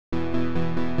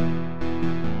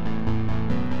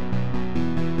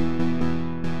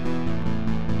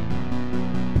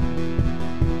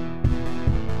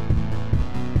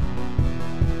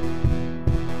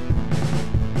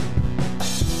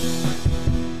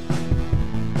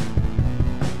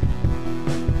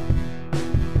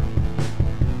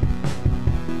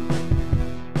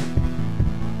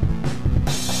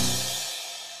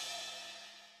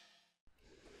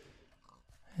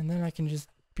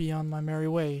be on my merry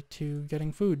way to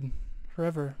getting food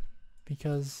forever,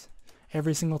 because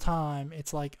every single time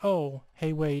it's like, oh,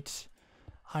 hey, wait,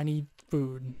 I need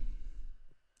food,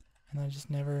 and I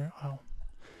just never,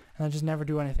 and I just never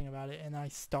do anything about it, and I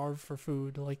starve for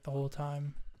food like the whole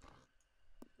time.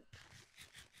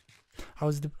 I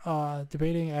was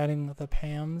debating adding the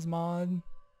Pam's mod,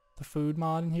 the food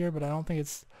mod in here, but I don't think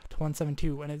it's to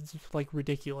 172, and it's like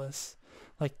ridiculous.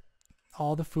 Like,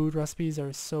 all the food recipes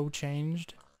are so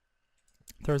changed.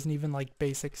 There isn't even like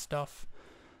basic stuff.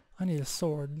 I need a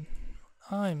sword.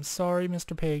 I'm sorry,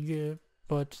 Mr. Pig,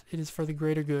 but it is for the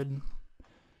greater good.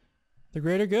 The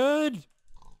greater good!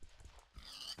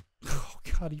 Oh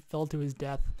god, he fell to his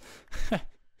death.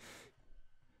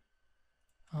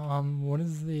 What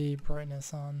is the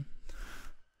brightness on?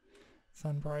 It's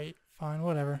on bright. Fine,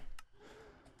 whatever.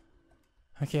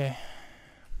 Okay.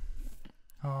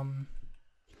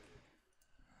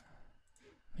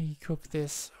 We cook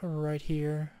this right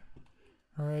here.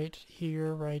 Right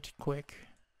here, right quick.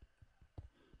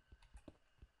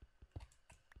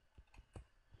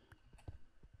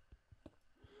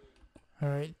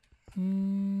 Alright.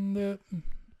 Boop.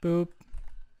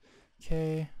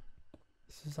 Okay.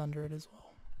 This is under it as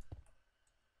well.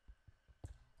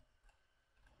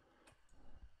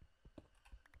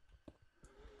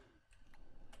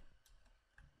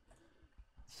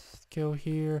 Let's go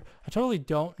here. I totally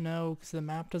don't know because the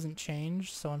map doesn't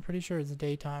change, so I'm pretty sure it's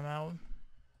daytime out.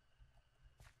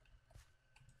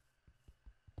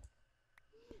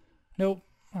 Nope.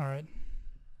 Alright.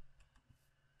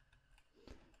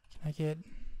 Can I get...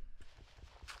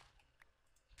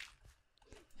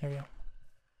 There we go.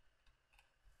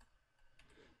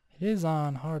 It is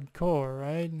on hardcore,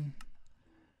 right?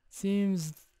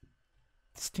 Seems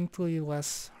distinctly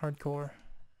less hardcore.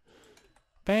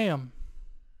 Bam!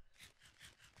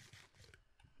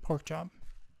 Pork chop.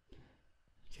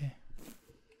 Okay.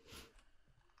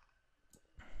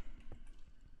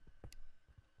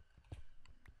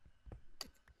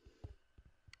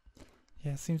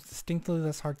 Yeah, it seems distinctly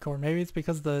less hardcore. Maybe it's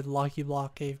because the Lucky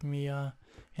Block gave me an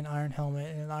iron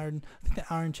helmet and I think the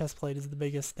iron chest plate is the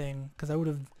biggest thing, because I would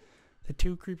have, the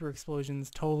 2 creeper explosions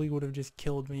totally would have just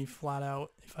killed me flat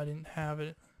out if I didn't have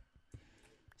it.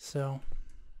 So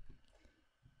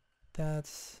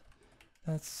that's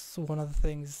one of the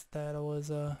things that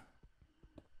was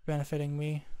benefiting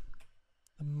me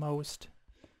the most,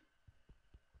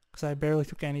 because I barely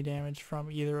took any damage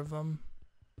from either of them.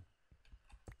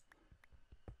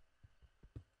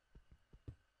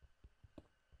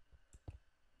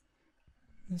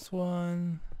 This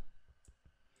one.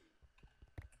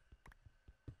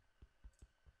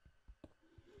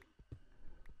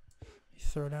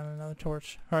 Throw down another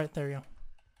torch. Alright, there we go.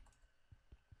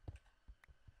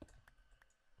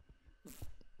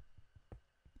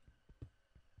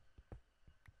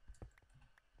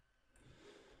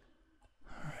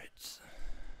 Alright.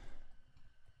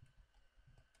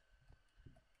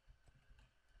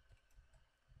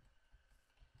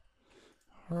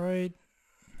 Alright.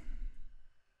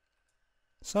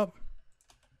 Sup?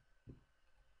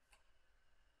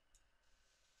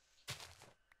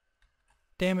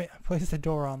 Damn it, I placed the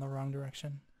door on the wrong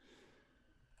direction.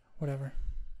 Whatever.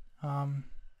 Okay,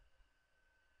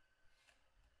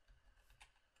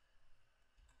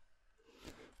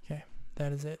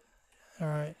 that is it.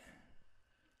 Alright.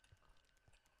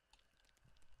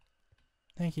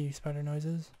 Thank you, spider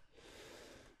noises.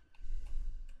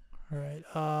 Alright,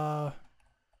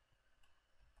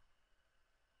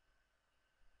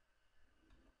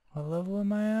 what level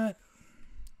am I at?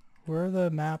 Where are the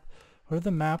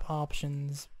map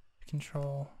options?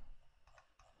 Control.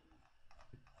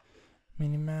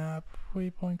 Minimap,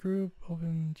 waypoint group,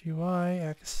 open GUI,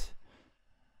 X,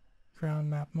 ground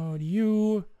map mode,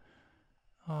 U.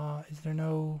 Is there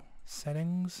no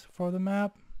settings for the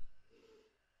map?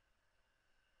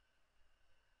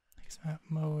 X map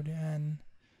mode, N.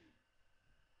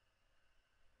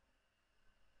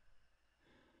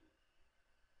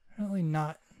 Apparently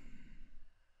not.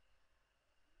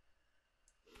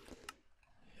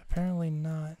 Apparently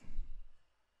not.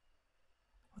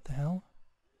 What the hell?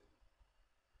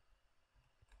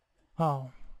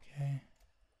 Oh, okay.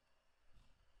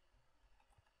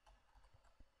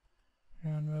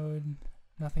 Ground mode,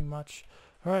 nothing much.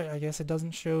 Alright, I guess it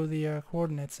doesn't show the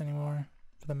coordinates anymore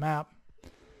for the map.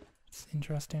 It's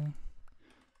interesting.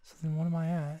 So then what am I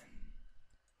at?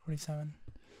 47.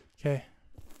 Okay.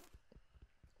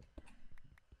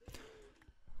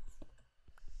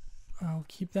 I'll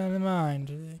keep that in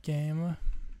mind, game.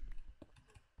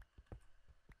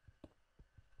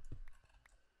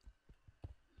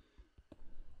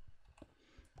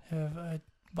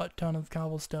 butt ton of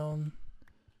cobblestone.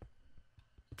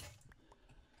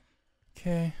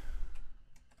 Okay.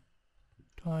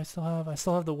 Do I still have? I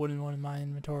still have the wooden one in my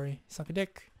inventory. Suck a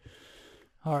dick.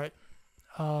 Alright.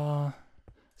 So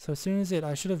as soon as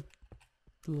I should have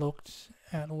looked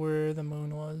at where the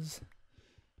moon was.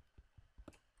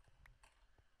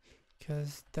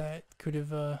 Because that could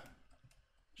have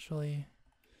actually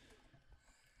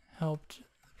helped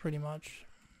pretty much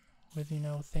with, you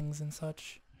know, things and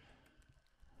such.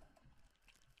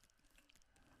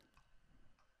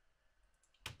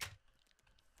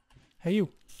 Hey, you.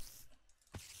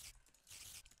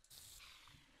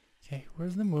 Okay,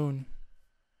 where's the moon?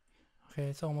 Okay,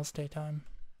 it's almost daytime.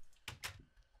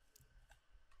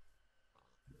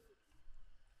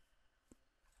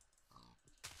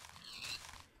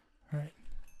 Alright.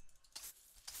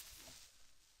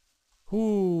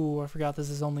 Ooh, I forgot this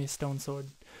is only a stone sword.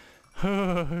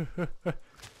 That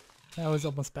was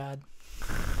almost bad.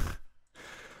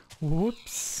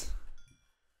 Whoops.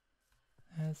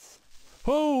 That's...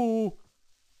 Whoa!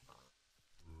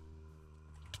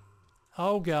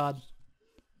 Oh god.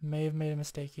 May have made a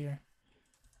mistake here.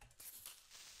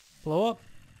 Blow up.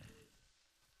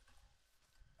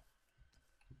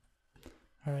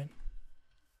 Alright.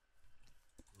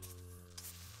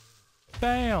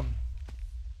 Bam!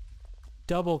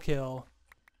 Double kill.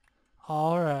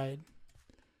 Alright.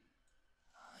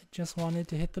 I just wanted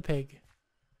to hit the pig.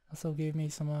 Also gave me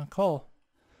some coal.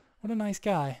 What a nice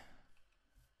guy.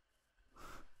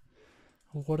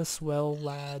 What a swell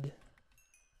lad.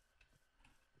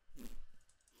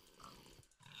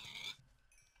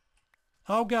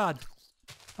 Oh god!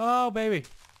 Oh baby!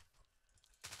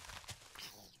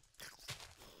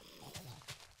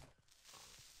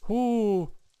 Ooh!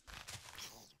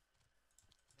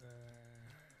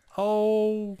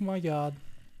 Oh my god.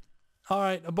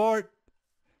 Alright, abort!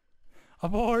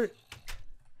 Abort!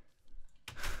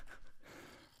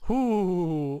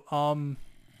 Ooh, how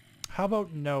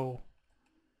about no?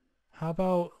 How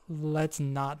about let's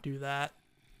not do that?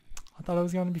 I thought it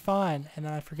was gonna be fine, and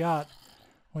then I forgot.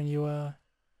 When you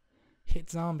hit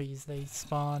zombies, they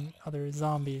spawn other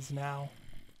zombies now.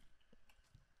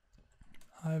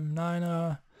 I'm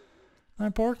nine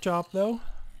pork chop though.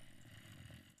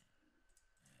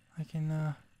 I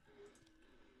can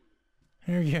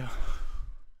here we go.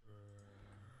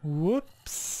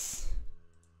 Whoops.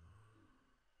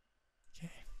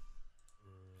 Okay.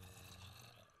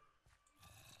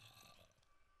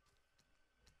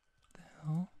 What the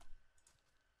hell?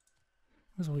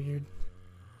 It was weird.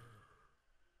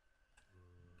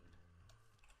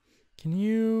 Can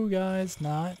you guys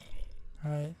not?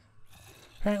 Alright.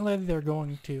 Apparently they're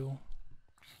going to.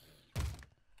 God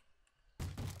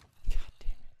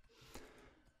damn it.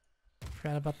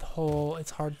 Forgot about the whole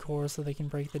it's hardcore so they can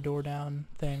break the door down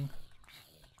thing.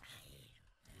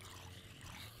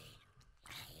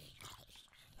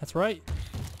 That's right.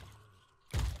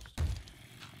 Oh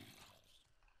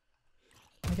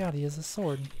my god, he has a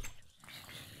sword.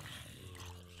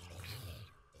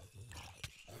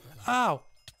 Ow!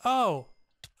 Oh!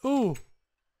 Ooh!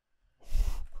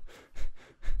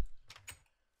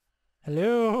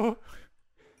 Hello?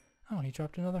 Oh, he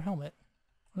dropped another helmet.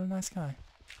 What a nice guy.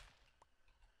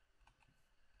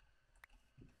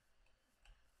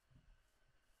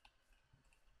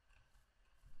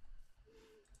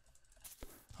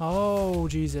 Oh,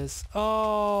 Jesus.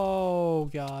 Oh,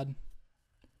 God.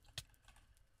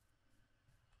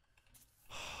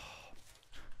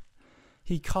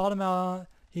 He caught him out.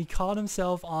 He caught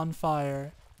himself on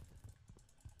fire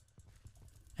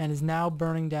and is now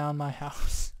burning down my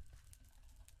house.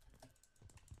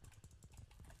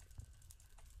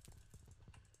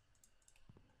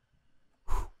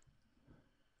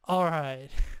 All right.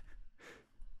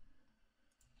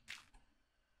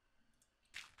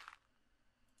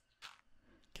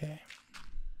 Okay.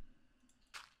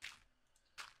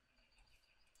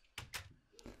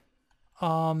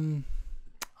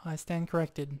 I stand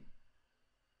corrected.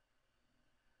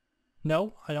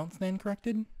 No, I don't stand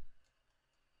corrected.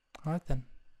 Alright then.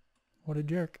 What a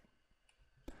jerk.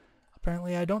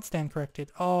 Apparently I don't stand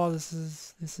corrected. Oh, this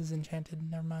is enchanted.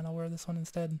 Never mind, I'll wear this one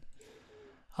instead.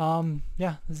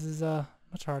 Yeah, this is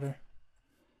much harder.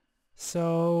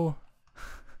 So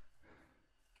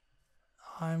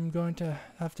I'm going to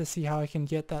have to see how I can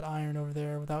get that iron over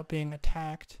there without being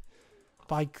attacked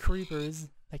by creepers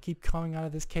that keep coming out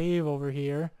of this cave over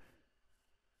here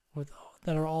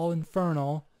that are all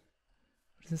infernal.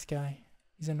 What is this guy?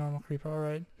 He's a normal creeper,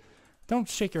 alright. Don't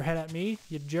shake your head at me,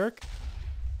 you jerk.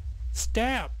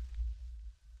 Stab!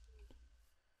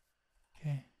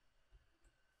 Okay.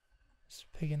 There's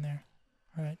a pig in there.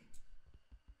 Alright.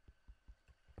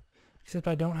 Except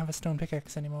I don't have a stone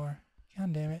pickaxe anymore.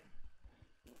 God damn it.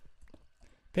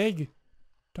 Pig!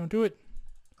 Don't do it!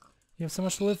 You have so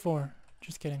much to live for.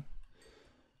 Just kidding.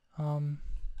 I'll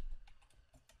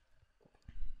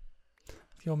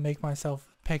make myself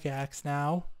a pickaxe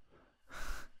now.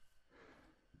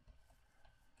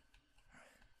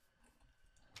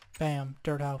 Bam,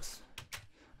 dirt house.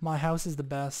 My house is the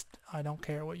best. I don't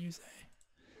care what you say.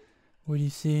 What do you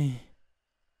see?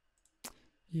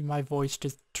 My voice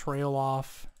just trail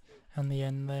off on the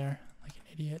end there like an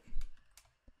idiot.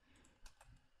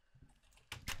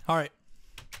 Alright.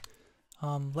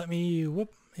 Let me,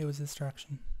 whoop, it was this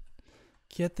direction.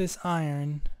 Get this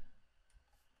iron.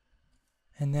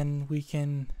 And then we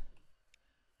can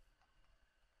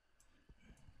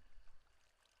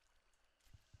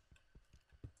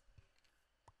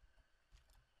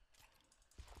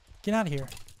get out of here.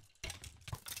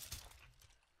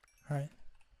 Alright.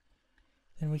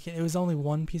 Then we can, it was only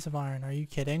one piece of iron. Are you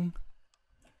kidding?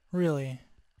 Really?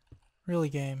 Really,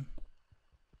 game?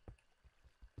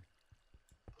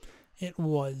 It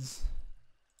was.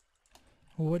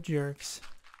 What jerks.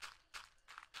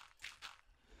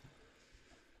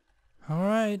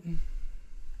 Alright.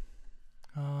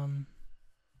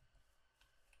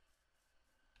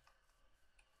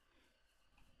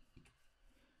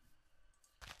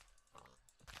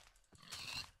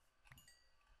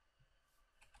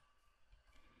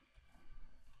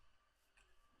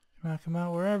 Come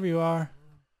out wherever you are.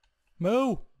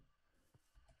 Moo!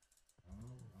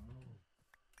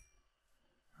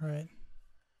 Alright.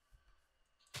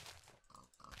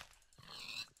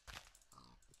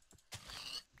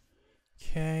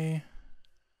 Okay.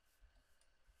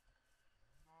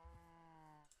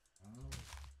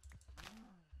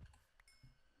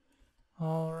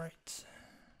 Alright.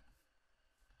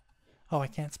 Oh, I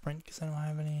can't sprint because I don't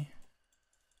have any.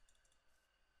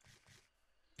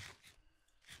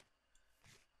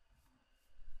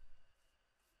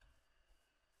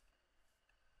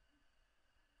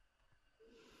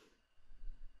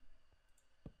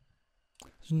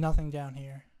 There's nothing down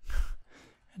here.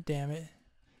 God damn it.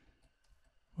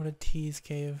 What a tease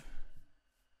cave.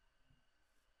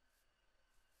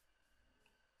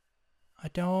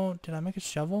 Did I make a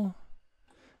shovel?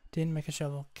 Didn't make a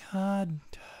shovel. God.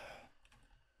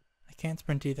 I can't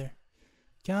sprint either.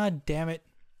 God damn it.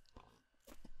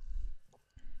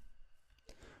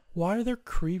 Why are there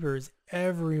creepers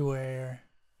everywhere?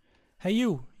 Hey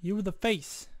you with the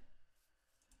face.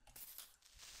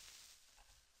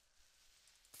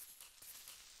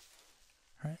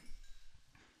 Alright.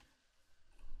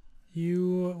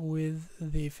 You with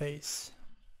the face.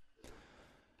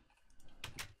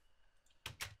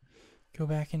 Go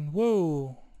back in.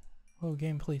 Whoa! Whoa,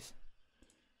 game, please.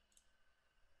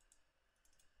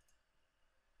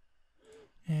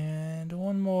 And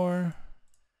one more.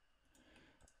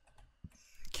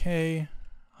 Okay.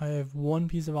 I have one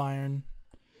piece of iron.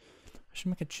 I should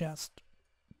make a chest.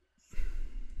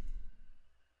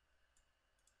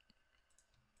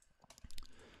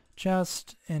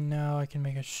 Chest, and now I can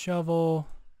make a shovel.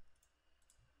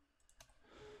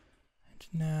 And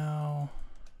now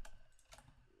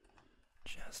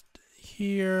just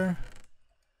here.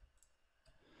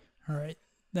 Alright,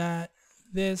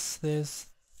 this,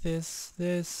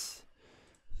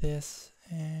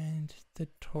 and the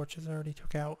torches I already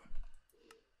took out.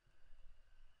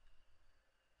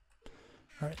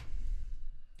 Alright.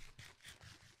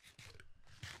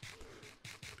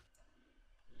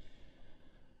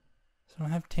 So I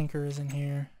don't have tinkers in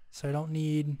here, so I don't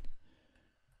need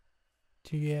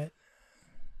to get,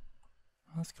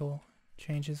 oh, that's cool.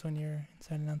 Changes when you're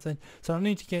inside and outside. So I don't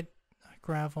need to get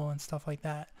gravel and stuff like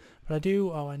that. But I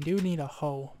do, oh, I do need a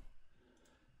hoe.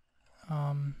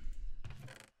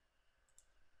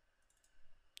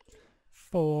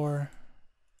 For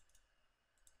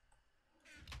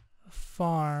a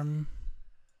farm.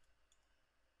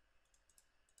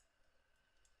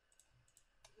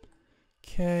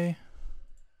 Okay.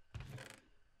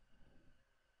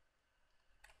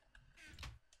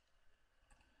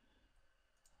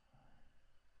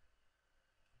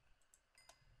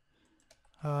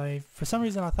 For some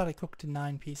reason I thought it cooked to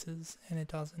 9 pieces, and it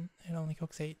doesn't. It only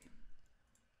cooks 8.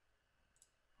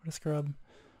 What a scrub.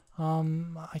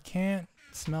 I can't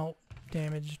smelt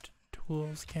damaged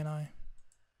tools, can I?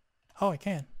 Oh, I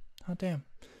can. Oh, damn.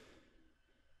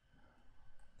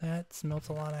 That smelts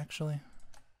a lot, actually.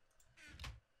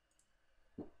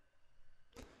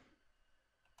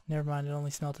 Never mind, it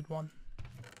only smelted 1.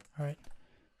 Alright.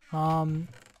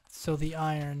 So the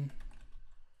iron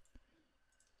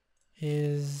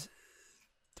is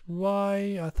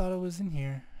why I thought it was in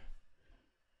here.